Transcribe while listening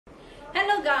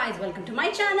Hello guys, welcome to my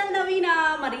channel Naveena.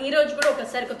 మరి ఈ రోజు కూడా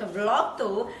ఒకసారి కొత్త వ్లాగ్ తో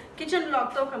కిచెన్ వ్లాగ్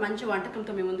తో ఒక మంచి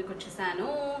వంటకంతో మీ ముందుకు వచ్చేసాను.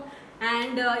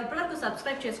 అండ్ ఇప్పటివరకు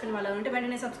సబ్స్క్రైబ్ చేసుకునే వాళ్ళు ఉంటే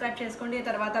వెంటనే సబ్స్క్రైబ్ చేసుకోండి.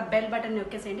 తర్వాత బెల్ బటన్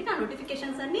నొక్కేసేయండి. నా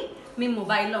నోటిఫికేషన్స్ అన్ని మీ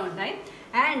మొబైల్లో ఉంటాయి.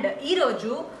 అండ్ ఈ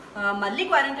రోజు మళ్ళీ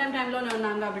క్వారంటైన్ టైంలోనే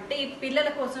ఉన్నాం కాబట్టి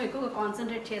పిల్లల కోసం ఎక్కువగా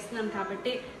కాన్సన్ట్రేట్ చేస్తున్నాను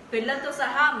కాబట్టి పిల్లలతో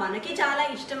సహా మనకి చాలా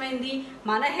ఇష్టమైంది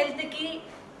మన హెల్త్కి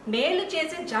మేలు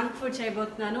చేసే జంక్ ఫుడ్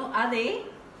చేయబోతున్నాను. అదే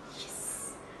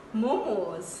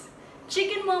momos,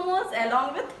 chicken momos along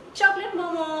with chocolate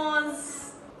momos.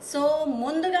 So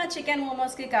ముందుగా చికెన్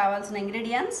మోమోస్కి కావాల్సిన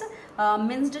ఇంగ్రీడియంట్స్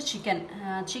మిన్స్డ్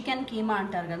చికెన్ కీమా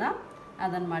అంటారు కదా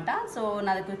అదనమాట. సో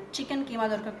నా దగ్గర చికెన్ కీమా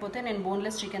దొరకకపోతే నేను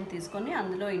బోన్లెస్ చికెన్ తీసుకొని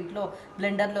అందులో ఇంట్లో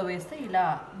బ్లెండర్లో వేస్తే ఇలా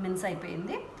మిన్స్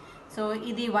అయిపోయింది. సో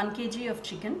ఇది 1 kg of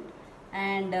chicken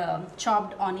and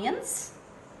chopped onions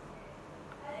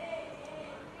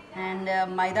and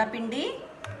మైదా పిండి,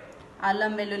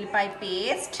 అల్లం వెల్లుల్లిపాయ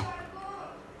పేస్ట్,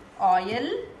 ఆయిల్,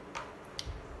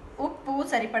 ఉప్పు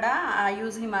సరిపడా,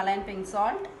 use Himalayan pink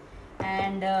salt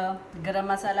and garam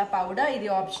masala powder. ఇది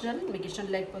ఆప్షనల్, మీకు ఇష్టం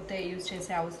లేకపోతే యూజ్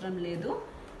చేసే అవసరం లేదు.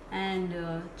 అండ్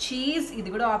చీజ్, ఇది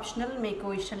కూడా ఆప్షనల్,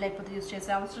 మీకు ఇష్టం లేకపోతే యూజ్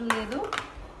చేసే అవసరం లేదు.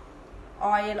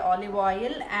 ఆయిల్, ఆలివ్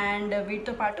ఆయిల్ అండ్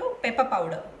వీటితో పాటు పెప్పర్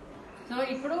పౌడర్. సో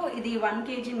ఇప్పుడు ఇది 1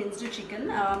 kg మిన్స్డ్ చికెన్.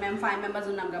 మేము 5 members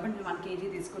ఉన్నాం కాబట్టి నేను 1 kg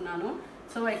తీసుకున్నాను.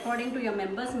 So according to your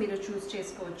members మీరు చూస్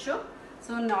చేసుకోవచ్చు.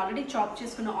 సో నేను ఆల్రెడీ చాప్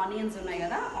చేసుకున్న ఆనియన్స్ ఉన్నాయి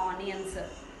కదా, ఆనియన్స్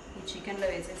ఈ చికెన్లో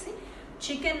వేసేసి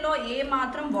చికెన్లో ఏ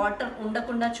మాత్రం వాటర్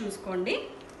ఉండకుండా చూసుకోండి.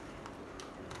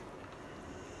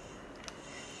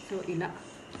 సో ఇలా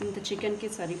ఇంత చికెన్కి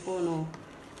సరిపోను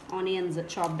ఆనియన్స్,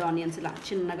 చాప్డ్ ఆనియన్స్ ఇలా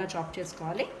చిన్నగా చాప్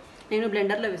చేసుకోవాలి. నేను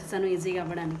బ్లెండర్లో వేసేసాను ఈజీగా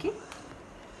అవ్వడానికి.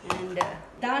 అండ్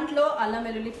దాంట్లో అల్లం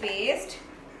వెల్లుల్లి పేస్ట్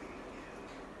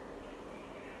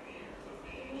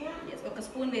ఒక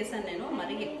స్పూన్ వేసాను నేను,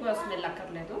 మరీ ఎక్కువ స్మెల్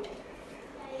అక్కర్లేదు.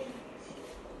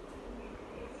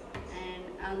 అండ్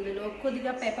అందులో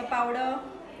కొద్దిగా పెప్పర్ పౌడర్,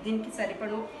 దీనికి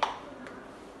సరిపడు.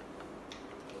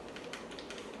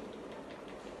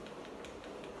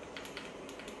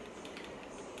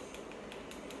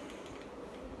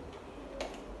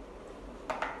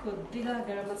 కొద్దిగా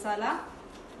గరం మసాలా.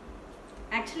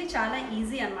 యాక్చువల్లీ చాలా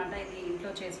ఈజీ అనమాట ఇది ఇంట్లో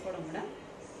చేసుకోవడం కూడా.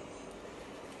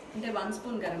 అంటే 1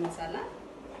 spoon garam masala,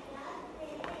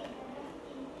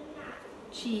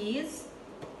 cheese.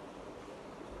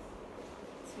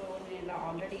 So నేను ఇలా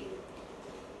ఆల్రెడీ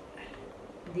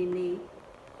దీన్ని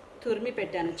తురిమి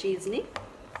పెట్టాను చీజ్ని.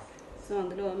 సో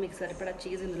అందులో మీకు సరిపడా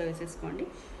చీజ్ ఇందులో వేసేసుకోండి.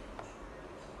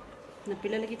 నా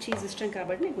పిల్లలకి చీజ్ ఇష్టం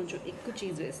కాబట్టి నేను కొంచెం ఎక్కువ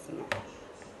చీజ్ వేస్తున్నాను.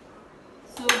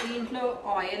 సో దీంట్లో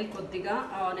ఆయిల్ కొద్దిగా,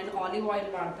 నేను ఆలివ్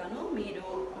ఆయిల్ వాడతాను, మీరు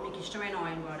మీకు ఇష్టమైన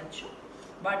ఆయిల్ వాడచ్చు,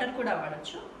 బటర్ కూడా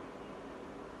వాడచ్చు.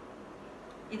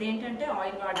 ఇదేంటంటే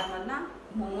ఆయిల్ వాడడం వల్ల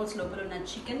మోమోస్ లోపల ఉన్న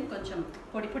చికెన్ కొంచెం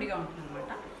పొడి పొడిగా ఉంటుంది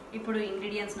అనమాట. ఇప్పుడు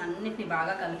ఇంగ్రీడియంట్స్ అన్నిటిని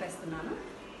బాగా కలిపేస్తున్నాను.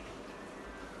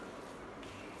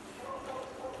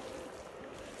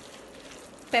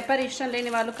 పెప్పర్ ఇష్టం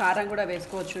లేని వాళ్ళు కారం కూడా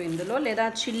వేసుకోవచ్చు ఇందులో, లేదా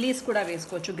చిల్లీస్ కూడా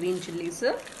వేసుకోవచ్చు, గ్రీన్ చిల్లీస్,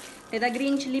 లేదా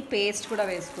గ్రీన్ చిల్లీ పేస్ట్ కూడా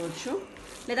వేసుకోవచ్చు,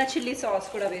 లేదా చిల్లీ సాస్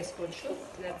కూడా వేసుకోవచ్చు.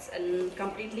 That's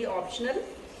completely optional.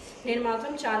 నేను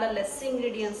మాత్రం చాలా లెస్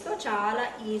ఇంగ్రీడియంట్స్తో చాలా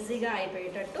ఈజీగా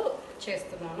అయిపోయేటట్టు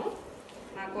చేస్తున్నాను.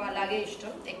 నాకు అలాగే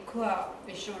ఇష్టం, ఎక్కువ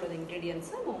ఇష్టం ఉండదు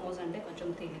ఇంగ్రీడియంట్స్. మోమోస్ అంటే కొంచెం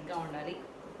తేలిగ్గా ఉండాలి,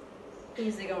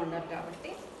 ఈజీగా ఉండాలి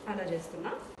కాబట్టి అలా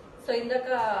చేస్తున్నా. సో ఇందాక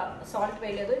సాల్ట్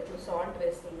వేయలేదు, ఇప్పుడు సాల్ట్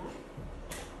వేస్తున్నా.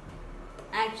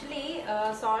 యాక్చువల్లీ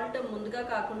సాల్ట్ ముందుగా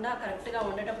కాకుండా కరెక్ట్గా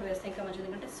ఉండేటప్పుడు వేస్తే ఇంకా మంచిది,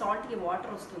 ఎందుకంటే సాల్ట్కి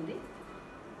వాటర్ వస్తుంది.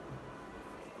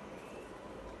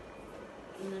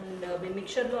 అండ్ మీ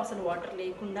మిక్చర్లో అసలు వాటర్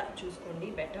లేకుండా చూసుకోండి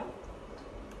బెటర్.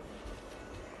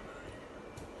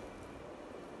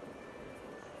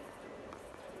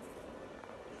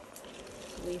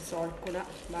 ఈ సాల్ట్ కూడా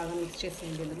బాగా మిక్స్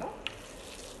చేసేయండి ఇందులో.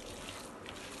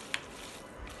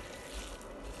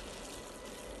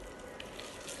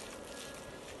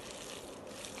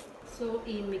 సో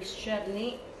ఈ మిక్స్చర్ని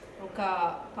ఒక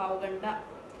పావు గంట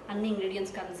అన్ని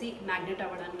ఇంగ్రీడియంట్స్ కలిసి మ్యాగ్నేట్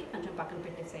అవ్వడానికి కొంచెం పక్కన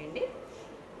పెట్టేసేయండి.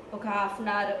 ఒక ½ an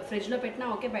hour ఫ్రిడ్జ్లో పెట్టినా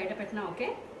ఓకే, బయట పెట్టినా ఓకే.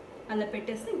 అలా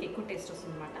పెట్టేస్తే ఇంకెక్కువ టేస్ట్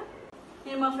వస్తుంది అనమాట.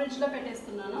 నేను మా ఫ్రిడ్జ్లో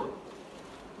పెట్టేస్తున్నాను.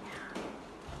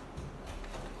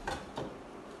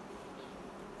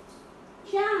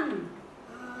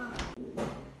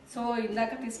 సో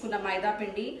ఇందాక తీసుకున్న మైదా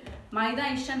పిండి, మైదా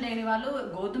ఇష్టం లేని వాళ్ళు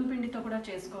గోధుమ పిండితో కూడా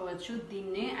చేసుకోవచ్చు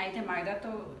దీన్ని. అయితే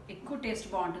మైదాతో ఎక్కువ టేస్ట్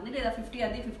బాగుంటుంది, లేదా 50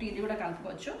 అది 50 ఇది కూడా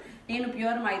కలుపుకోవచ్చు. నేను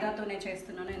ప్యూర్ మైదాతోనే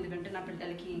చేస్తున్నాను, ఎందుకంటే నా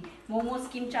పిల్లలకి మోమో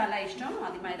స్కిన్ చాలా ఇష్టం,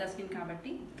 అది మైదా స్కిన్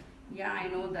కాబట్టి. Yeah I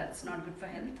know that's not good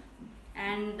for health.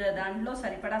 And దాంట్లో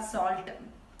సరిపడా సాల్ట్,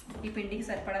 ఈ పిండికి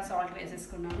సరిపడా సాల్ట్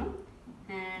వేసేసుకున్నాను.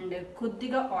 అండ్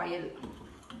కొద్దిగా ఆయిల్,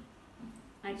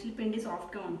 యాక్చువల్లీ పిండి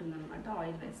సాఫ్ట్గా ఉంటుంది అనమాట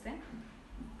ఆయిల్ వేస్తే,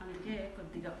 అందుకే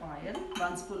కొద్దిగా oil,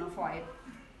 1 spoon of oil,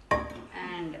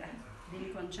 and దీన్ని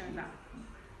కొంచెం ఇలా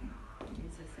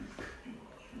వేసేసి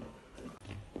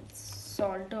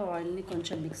సాల్ట్ ఆయిల్ని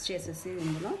కొంచెం మిక్స్ చేసేసి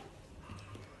ఇందులో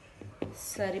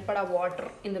సరిపడా వాటర్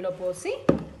ఇందులో పోసి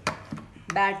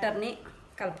బ్యాటర్ని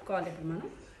కలుపుకోవాలి. ఇప్పుడు మనం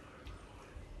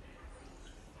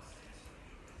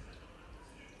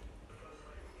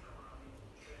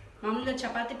మామూలుగా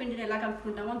చపాతీ పిండిని ఎలా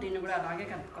కలుపుకుంటామో దీన్ని కూడా అలాగే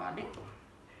కలుపుకోవాలి.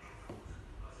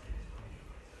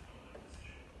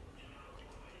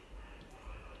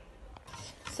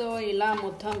 సో ఇలా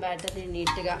మొత్తం బ్యాటర్ని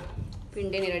నీట్గా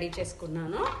పిండిని రెడీ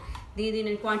చేసుకున్నాను. దీని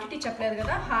నేను క్వాంటిటీ చెప్పలేదు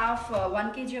కదా, 1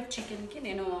 kg ఆఫ్ చికెన్కి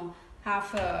నేను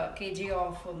 1/2 kg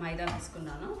ఆఫ్ మైదా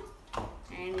తీసుకున్నాను.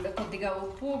 అండ్ కొద్దిగా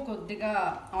ఉప్పు, కొద్దిగా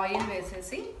ఆయిల్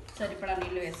వేసేసి సరిపడా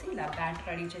నీళ్ళు వేసి ఇలా బ్యాటర్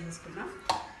రెడీ చేసేసుకున్నాం.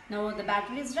 Now the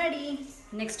batter is ready.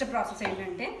 Next process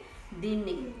ఏంటంటే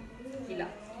దీన్ని ఇలా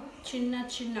చిన్న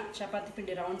చిన్న చపాతీ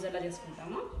పిండి రౌండ్స్ ఎలా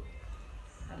చేసుకుంటామో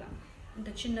అలా ఇంత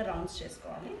చిన్న రౌండ్స్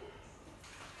చేసుకోవాలి.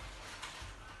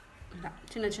 ఇలా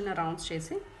చిన్న చిన్న రౌండ్స్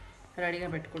చేసి రెడీగా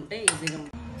పెట్టుకుంటే ఈజీగా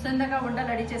ఉంటుంది. సో ఇందాక ఉండలు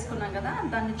రెడీ చేసుకున్నాం కదా,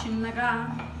 దాన్ని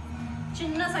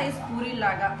చిన్న సైజ్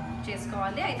పూరీలాగా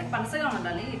చేసుకోవాలి. అయితే పలసగా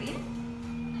ఉండాలి ఇది.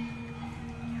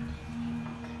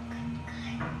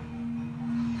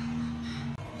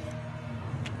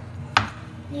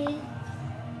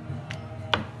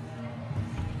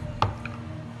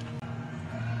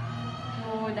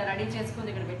 సో ఇలా రెడీ చేసుకుని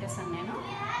ఇక్కడ పెట్టేస్తాను నేను.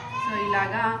 సో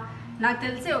ఇలాగా నాకు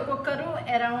తెలిసి ఒక్కొక్కరు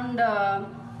అరౌండ్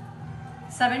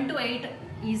 7 to 8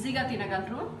 ఈజీగా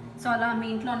తినగలరు. సో అలా మీ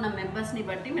ఇంట్లో ఉన్న మెంబర్స్ని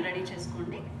బట్టి మీరు రెడీ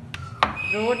చేసుకోండి.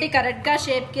 రోటీ కరెక్ట్గా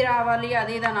షేప్కి రావాలి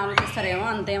అది ఇది అని ఆలోచిస్తారేమో,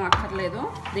 అంతేం అక్కర్లేదు.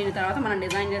 దీని తర్వాత మనం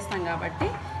డిజైన్ చేస్తాం కాబట్టి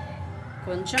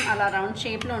కొంచెం అలా రౌండ్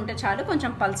షేప్లో ఉంటే చాలు,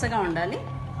 కొంచెం పల్సగా ఉండాలి.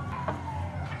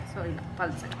 సో ఇలా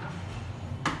పల్సగా.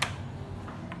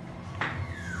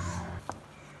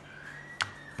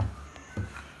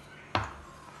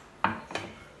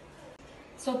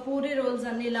 సో పూరీ రోల్స్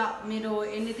అన్ని ఇలా మీరు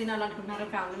ఎన్ని తినాలనుకుంటున్నారో,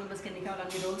 ఫ్యామిలీ మెంబర్స్కి ఎన్ని కావాలి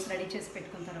అన్ని రోల్స్ రెడీ చేసి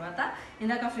పెట్టుకున్న తర్వాత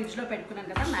ఇందాక ఫ్రిడ్జ్లో పెట్టుకున్నాం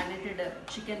కదా మ్యారినేటెడ్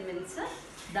చికెన్ వింగ్స్,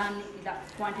 దాన్ని ఇలా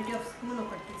క్వాంటిటీ ఆఫ్ స్పూన్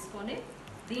ఒకటి తీసుకొని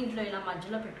దీంట్లో ఇలా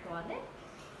మధ్యలో పెట్టుకోవాలి.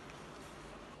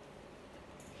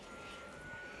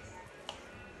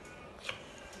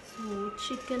 సో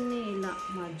చికెన్ని ఇలా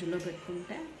మధ్యలో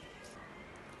పెట్టుకుంటే,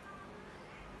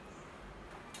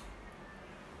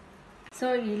 సో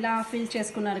ఇలా ఫిల్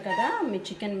చేసుకున్నారు కదా మీ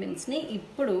చికెన్ వింగ్స్ని.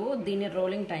 ఇప్పుడు దీన్ని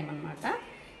రోలింగ్ టైం అనమాట.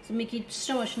 సో మీకు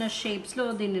ఇష్టం వచ్చిన షేప్స్లో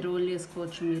దీన్ని రోల్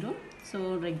చేసుకోవచ్చు మీరు. సో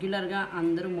రెగ్యులర్గా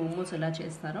అందరూ మోమోస్ ఎలా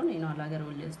చేస్తారో నేను అలాగే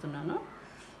రోల్ చేస్తున్నాను.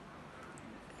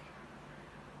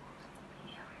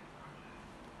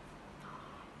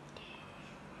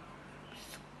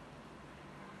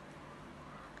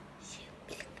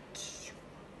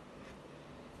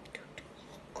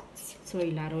 సో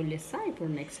ఇలా రోల్ చేస్తా.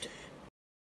 ఇప్పుడు నెక్స్ట్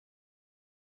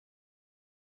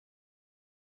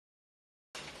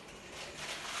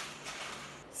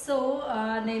సో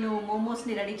నేను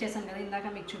మోమోస్ని రెడీ చేశాను కదా, ఇందాక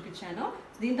మీకు చూపించాను.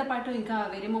 దీంతోపాటు ఇంకా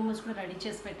వేరే మోమోస్ కూడా రెడీ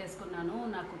చేసి పెట్టేసుకున్నాను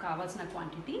నాకు కావాల్సిన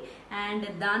క్వాంటిటీ. అండ్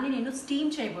దాన్ని నేను స్టీమ్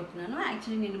చేయబోతున్నాను.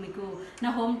 యాక్చువల్లీ నేను మీకు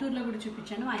నా హోమ్ టూర్లో కూడా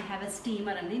చూపించాను. ఐ హ్యావ్ ఎ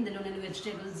స్టీమర్ అని. ఇందులో నేను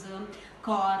వెజిటేబుల్స్,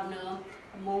 కార్న్,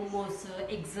 మోమోస్,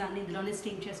 ఎగ్స్ అన్ని ఇందులోనే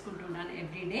స్టీమ్ చేసుకుంటున్నాను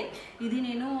ఎవ్రీడే. ఇది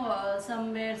నేను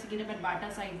సమ్వేర్ సికింద్రాబాద్ బాటా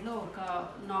సైడ్లో ఒక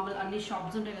నార్మల్ అన్ని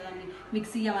షాప్స్ ఉంటాయి కదా,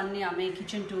 మిక్సీ అవన్నీ అమ్మే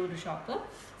కిచెన్ టూర్ షాప్.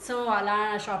 సో అలా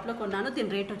షాప్లో కొన్నాను.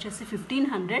 దీని రేట్ వచ్చేసి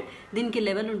 1500. దీనికి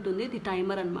లెవెల్ ఉంటుంది, ఇది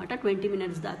టైమర్ అనమాట. 20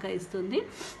 minutes దాకా ఇస్తుంది.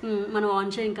 మనం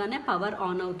ఆన్ చేయగానే పవర్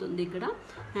ఆన్ అవుతుంది ఇక్కడ.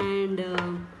 అండ్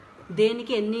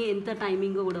దేనికి ఎంత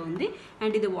టైమింగ్ కూడా ఉంది.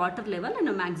 అండ్ ఇది వాటర్ లెవెల్,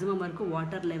 నేను మ్యాక్సిమం వరకు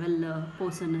వాటర్ లెవెల్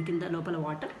పోసాను కింద లోపల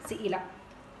వాటర్. ఇలా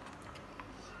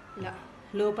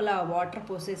లోపల వాటర్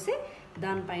పోసేసి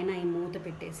దానిపైన ఈ మూత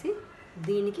పెట్టేసి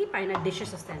దీనికి పైన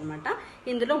డిషెస్ వస్తాయి అన్నమాట.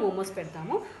 ఇందులో మోమోస్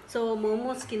పెడతాము. సో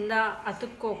మోమోస్ కింద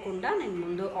అతుక్కోకుండా నేను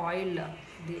ముందు ఆయిల్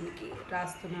దీనికి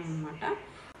రాస్తున్నాను అనమాట.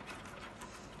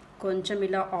 కొంచెం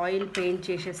ఇలా ఆయిల్ పెయింట్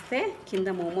చేసేస్తే కింద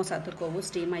మోమోస్ అతుక్కోవు.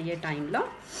 స్టీమ్ అయ్యే టైంలో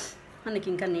మనకి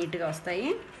ఇంకా నీట్గా వస్తాయి.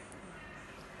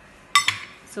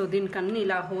 సో దీనికి అన్ని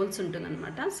ఇలా హోల్స్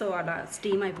ఉంటుందన్నమాట. సో అలా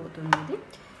స్టీమ్ అయిపోతుంది ఇది.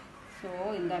 సో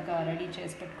ఇందాక రెడీ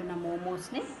చేసి పెట్టుకున్న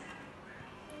మోమోస్ని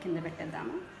కింద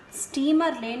పెట్టేద్దాము.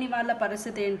 స్టీమర్ లేని వాళ్ళ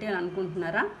పరిస్థితి ఏంటి అని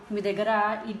అనుకుంటున్నారా? మీ దగ్గర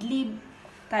ఇడ్లీ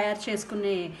తయారు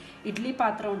చేసుకునే ఇడ్లీ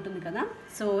పాత్ర ఉంటుంది కదా,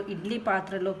 సో ఇడ్లీ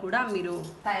పాత్రలో కూడా మీరు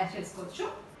తయారు చేసుకోవచ్చు.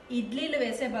 ఇడ్లీలు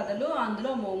వేసే బదులు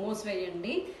అందులో మోమోస్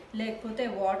వేయండి. లేకపోతే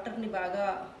వాటర్ని బాగా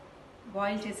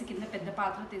బాయిల్ చేసి కింద పెద్ద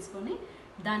పాత్ర తీసుకొని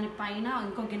దానిపైన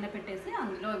ఇంకో గిన్నె పెట్టేసి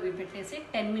అందులో ఇవి పెట్టేసి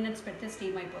 10 minutes పెడితే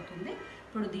స్టీమ్ అయిపోతుంది.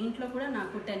 ఇప్పుడు దీంట్లో కూడా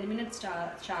నాకు 10 minutes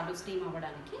చాలు స్టీమ్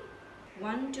అవ్వడానికి.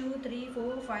 1 2 3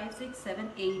 4 5 6 7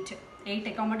 8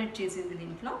 అకామిడేట్ చేసింది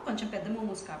దీంట్లో. కొంచెం పెద్ద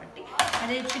మోమోస్ కాబట్టి.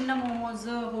 అదే చిన్న మోమోస్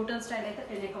హోటల్ స్టైల్ అయితే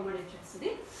 10 అకామిడేట్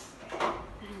చేస్తుంది.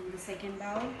 And second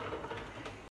bowl.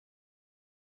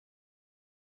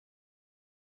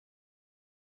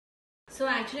 So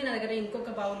actually నా దగ్గర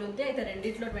ఇంకొక బౌల్ ఉంది, అయితే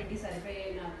రెండిట్లో 20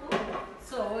 సరిపోయాయి నాకు.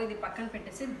 సో ఇది పక్కన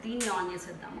పెట్టేసి దీన్ని ఆన్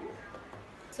చేసేద్దాము.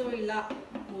 సో ఇలా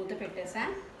మూత పెట్టేసా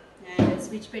అండ్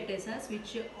స్విచ్ పెట్టేసా,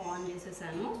 స్విచ్ ఆన్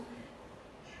చేసేసాను.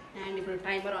 అండ్ ఇప్పుడు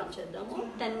టైమర్ ఆన్ చేద్దాము.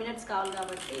 10 minutes కావాలి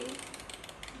కాబట్టి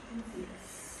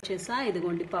చేసా.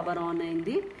 ఇదిగోండి పవర్ ఆన్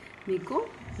అయింది, మీకు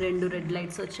 2 రెడ్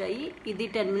లైట్స్ వచ్చాయి. ఇది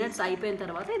 10 minutes అయిపోయిన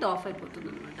తర్వాత ఇది ఆఫ్ అయిపోతుంది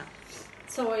అనమాట.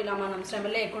 సో ఇలా మనం శ్రమ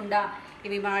లేకుండా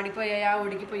ఇవి మాడిపోయాయా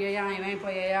ఉడికిపోయాయా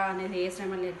ఏమైపోయాయా అనేది ఏ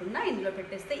శ్రమ లేకుండా ఇందులో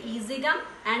పెట్టేస్తే ఈజీగా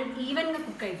అండ్ ఈవెన్గా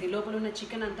కుక్ అవుతుంది. లోపల ఉన్న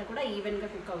చికెన్ అంతా కూడా ఈవెన్గా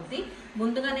కుక్ అవుతుంది.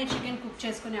 ముందుగానే చికెన్ కుక్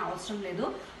చేసుకునే అవసరం లేదు.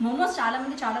 మోమోస్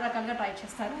చాలామంది చాలా రకాలుగా ట్రై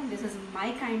చేస్తారు. This is my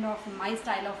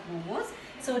style of momos.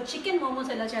 So chicken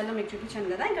momos ఎలా చేయాలో మీకు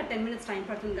చూపించాను కదా. ఇంకా 10 minutes టైం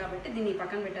పడుతుంది కాబట్టి దీన్ని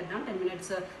పక్కన పెట్టేద్దాం. 10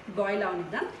 minutes బాయిల్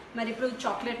అవనిద్దాం. మరి ఇప్పుడు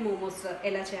చాక్లెట్ మోమోస్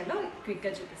ఎలా చేయాలో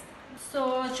క్విక్గా చూపిస్తాను. సో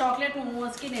చాక్లెట్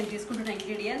మోమోస్కి నేను తీసుకుంటున్న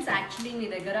ఇంగ్రీడియంట్స్ యాక్చువల్లీ మీ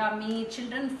దగ్గర మీ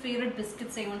చిల్డ్రన్ ఫేవరెట్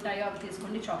బిస్కెట్స్ ఏముంటాయో అవి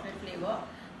తీసుకోండి. Chocolate flavour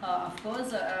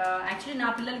of course. యాక్చువల్లీ నా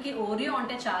పిల్లలకి ఓరియో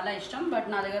అంటే చాలా ఇష్టం, బట్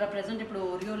నా దగ్గర ప్రజెంట్ ఇప్పుడు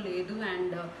ఓరియో లేదు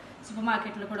అండ్ సూపర్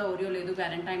మార్కెట్లో కూడా ఓరియో లేదు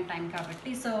వ్యాలంటైన్ టైం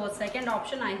కాబట్టి. So second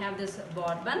option I have this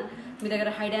bourbon. మీ దగ్గర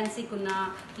హైడ్ అండ్ సీక్ ఉన్న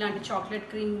ఇలాంటి చాక్లెట్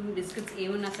క్రీమ్ బిస్కెట్స్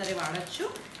ఏమున్నా సరే వాడచ్చు.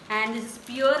 And this is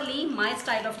purely my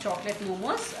style of chocolate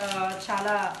momos.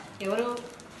 చాలా ఎవరు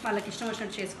వాళ్ళకి ఇష్టం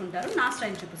వచ్చినట్టు చేసుకుంటారు. నా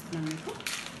స్టైల్ చూపిస్తున్నాను మీకు.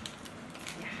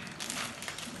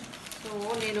 సో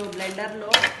నేను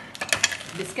బ్లెండర్లో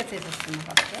బిస్కెట్స్ వేసేస్తున్నాను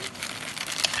ఫస్ట్.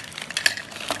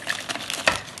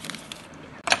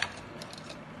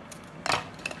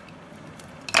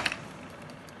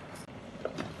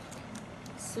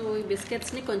 సో ఈ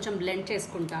బిస్కెట్స్ని కొంచెం బ్లెండ్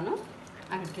చేసుకుంటాను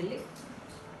అక్కడికి వెళ్ళి.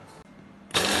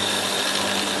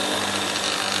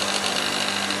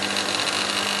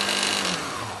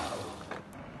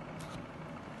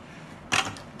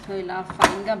 సో ఇలా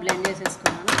ఫైన్గా బ్లెండ్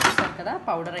చేసేసుకున్నాను. చూసారు కదా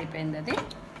పౌడర్ అయిపోయింది అది.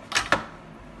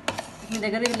 మీ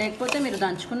దగ్గర ఇది లేకపోతే మీరు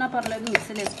దంచుకున్నా పర్లేదు,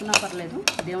 మిక్సీలో వేసుకున్నా పర్లేదు,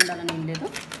 ఇదే ఉండాలని ఏం లేదు.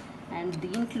 అండ్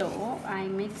దీంట్లో I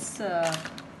mix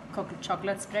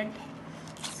chocolate spread.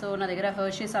 So నా దగ్గర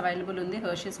హర్షీస్ అవైలబుల్ ఉంది,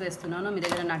 హర్షీస్ వేస్తున్నాను. మీ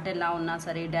దగ్గర నటెల్లా ఉన్నా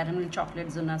సరే, డైరీ మిల్క్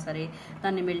చాక్లెట్స్ ఉన్నా సరే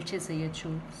దాన్ని మెల్ట్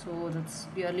చేసేయచ్చు. So that's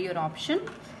purely your option.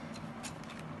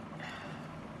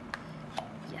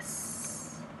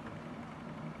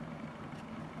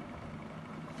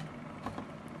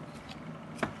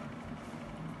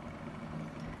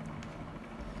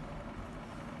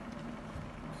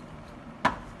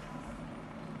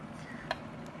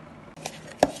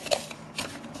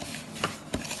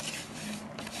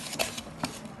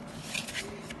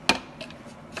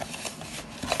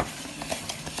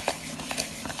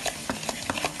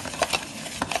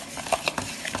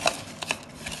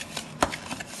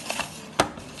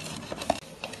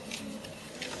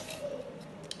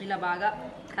 ఇలా బాగా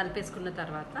కలిపేసుకున్న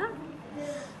తర్వాత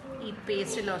ఈ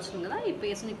పేస్ట్ ఇలా వచ్చింది కదా, ఈ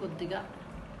పేస్ట్ని కొద్దిగా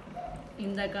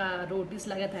ఇందాక రోటీస్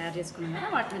లాగా తయారు చేసుకున్నాం కదా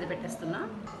వాటి మీద పెట్టేస్తున్నా.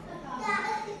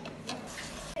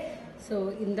 సో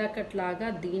ఇందాకట్లాగా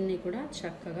దీన్ని కూడా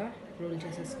చక్కగా రోల్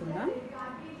చేసేసుకుందాం.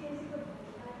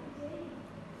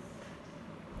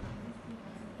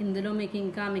 ఇందులో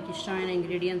మీకు ఇష్టమైన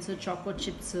ingredients choco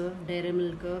chips, dairy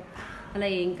milk అలా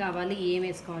ఏం కావాలి ఏం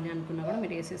వేసుకోవాలి అనుకున్నా కూడా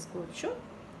మీరు వేసేసుకోవచ్చు.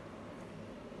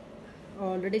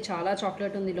 ఆల్రెడీ చాలా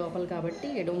చాక్లెట్ ఉంది లోపల కాబట్టి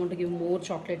I don't want to give more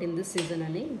chocolate in this season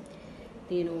అని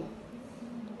నేను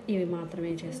ఇవి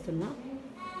మాత్రమే చేస్తున్నా.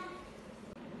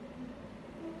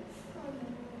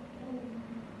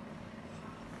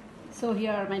 So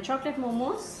here are my chocolate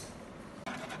momos.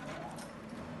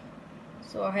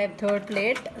 So I have third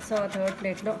plate. So third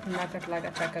ప్లేట్లో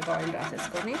అట్లాగా చక్కగా ఆయిల్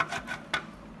రాసేసుకొని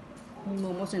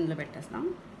మోమోస్ ఇందులో పెట్టేస్తాం.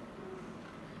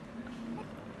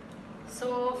 So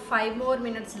 5 more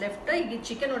minutes left. ఇది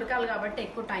చికెన్ ఉడకాలి కాబట్టి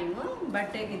ఎక్కువ టైము,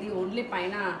 బట్ ఇది ఓన్లీ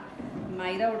పైన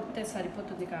మైదా ఉడికితే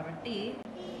సరిపోతుంది కాబట్టి.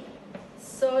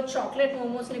 సో చాక్లెట్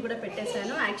మోమోస్ని కూడా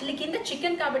పెట్టేశాను. యాక్చువల్లీ కింద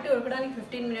చికెన్ కాబట్టి ఉడకడానికి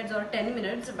 15 minutes or 10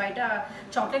 minutes. బయట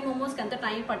చాక్లెట్ మోమోస్కి అంత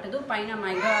టైం పట్టదు, పైన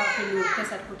మైదా పిండి ఉడికితే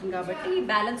సరిపోతుంది కాబట్టి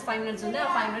బ్యాలెన్స్ 5 minutes ఉంది. ఆ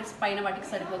 5 minutes పైన వాటికి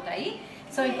సరిపోతాయి.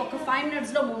 సో ఇంకొక 5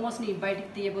 minutesలో మోమోస్ని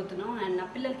బయటికి తీయబోతున్నాం అండ్ నా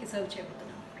పిల్లలకి సర్వ్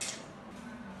చేయబోతున్నాం.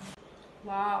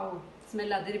 వావ్,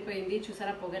 స్మెల్ అదిరిపోయింది.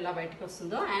 చూసారా పొగ ఎలా బయటకు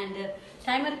వస్తుందో. అండ్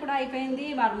టైమర్ కూడా అయిపోయింది.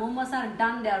 our momos are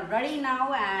done, they are ready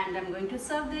now and I'm going to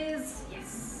serve this.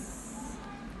 Yes,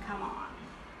 come on.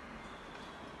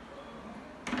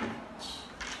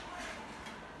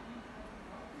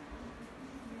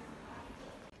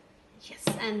 Yes,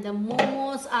 and the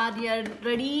momos are here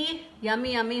ready.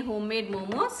 Yummy yummy homemade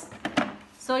momos.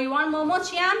 So you want momos,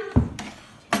 Chian?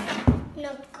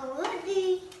 No kavadi.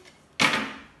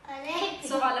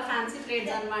 So వాళ్ళ fancy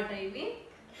plates అన్నమాట ఇవి.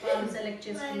 వాళ్ళు select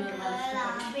చేసుకున్నారు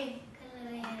వాళ్ళు.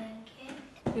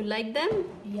 You like them?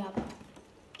 Yup.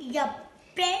 Yup.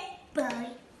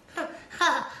 Bye.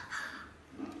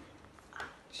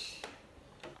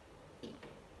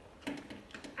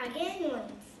 Again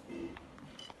once.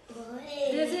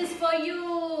 This is for you.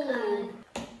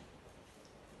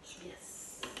 Yes.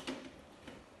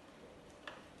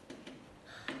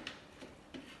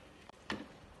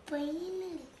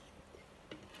 Finally.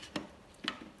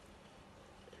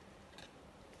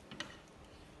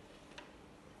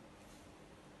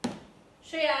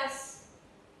 Shreyas.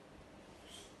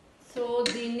 So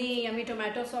దీన్ని యమ్మీ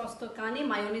tomato sauce తో కానీ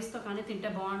mayonnaise తో కానీ తింటే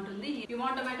బాగుంటుంది. You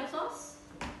want tomato sauce?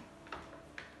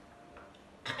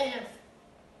 I have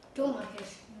too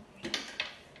much.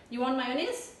 You want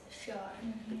mayonnaise? Sure.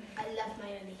 I love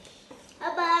mayonnaise.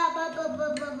 Abba, abba, abba, abba,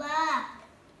 abba.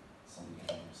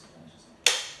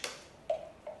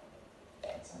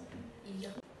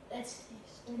 Yeah. Let's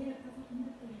taste.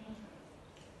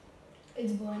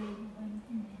 It's boiling.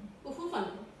 Ufu fun.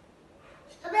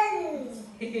 Abba.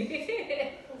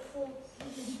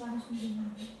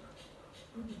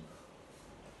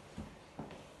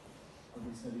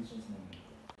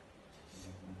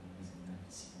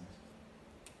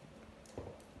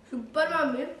 Super,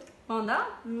 mummy. బాగుందా?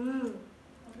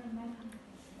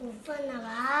 Ufa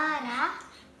Navara.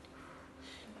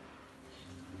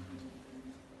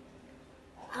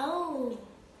 Oh.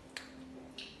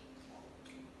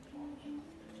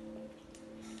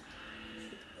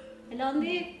 ఎలా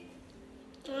ఉంది?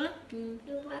 Huh?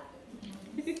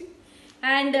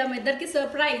 And మీ ఇద్దరికి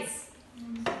surprise.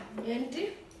 ఏంటి?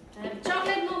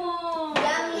 Chocolate momo.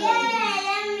 Yummy.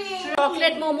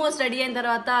 Chocolate momos ready అయిన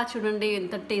తర్వాత చూడండి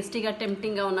ఎంత టేస్టీగా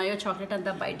టెంప్టింగ్గా ఉన్నాయో. చాక్లెట్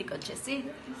అంతా బయటికి వచ్చేసి.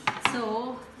 సో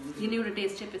దీన్ని కూడా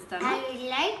టేస్ట్ చేపిస్తాను. I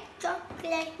like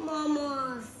chocolate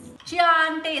momos.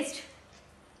 Chiyaan taste.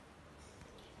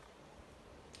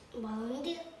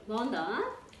 బాగుంది. బాగుందా?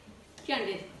 చియాన్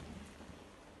టేస్ట్.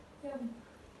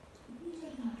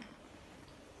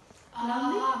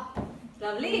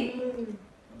 లవ్లీ.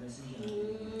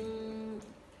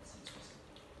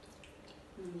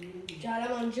 చాలా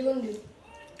మంచిగా ఉంది.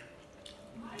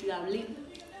 లవ్లీ.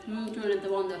 చూడండి ఎంత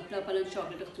బాగుందో. లోపల నుంచి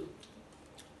చాక్లెట్ వస్తుంది.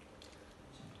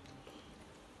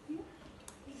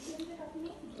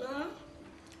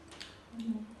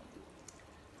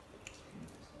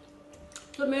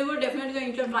 సో మీరు కూడా డెఫినెట్గా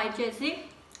ఇంట్లో ట్రై చేసి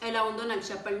ఎలా ఉందో నాకు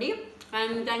చెప్పండి.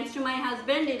 And thanks to my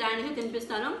husband. ఇది ఆయనకి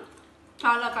తినిపిస్తాను.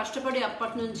 చాలా కష్టపడి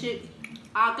అప్పటి నుంచి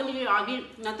ఆకలి ఆగి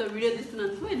నాతో వీడియో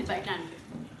తీస్తున్నందుకు ఇది బయట అంటే.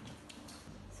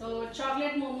 So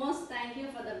chocolate momos, thank you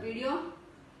for the video.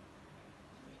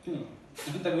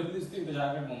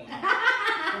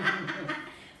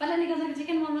 పల్లె నీకు అసలు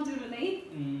చికెన్ మోమోస్ కూడా ఉన్నాయి.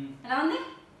 ఎలా ఉంది?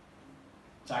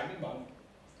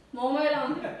 మోమో ఎలా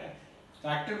ఉంది?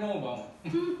 ట్రాక్టర్ మోమో బాగుంది.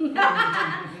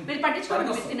 మీరు పట్టించుకోండి,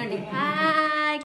 మీరు తినండి.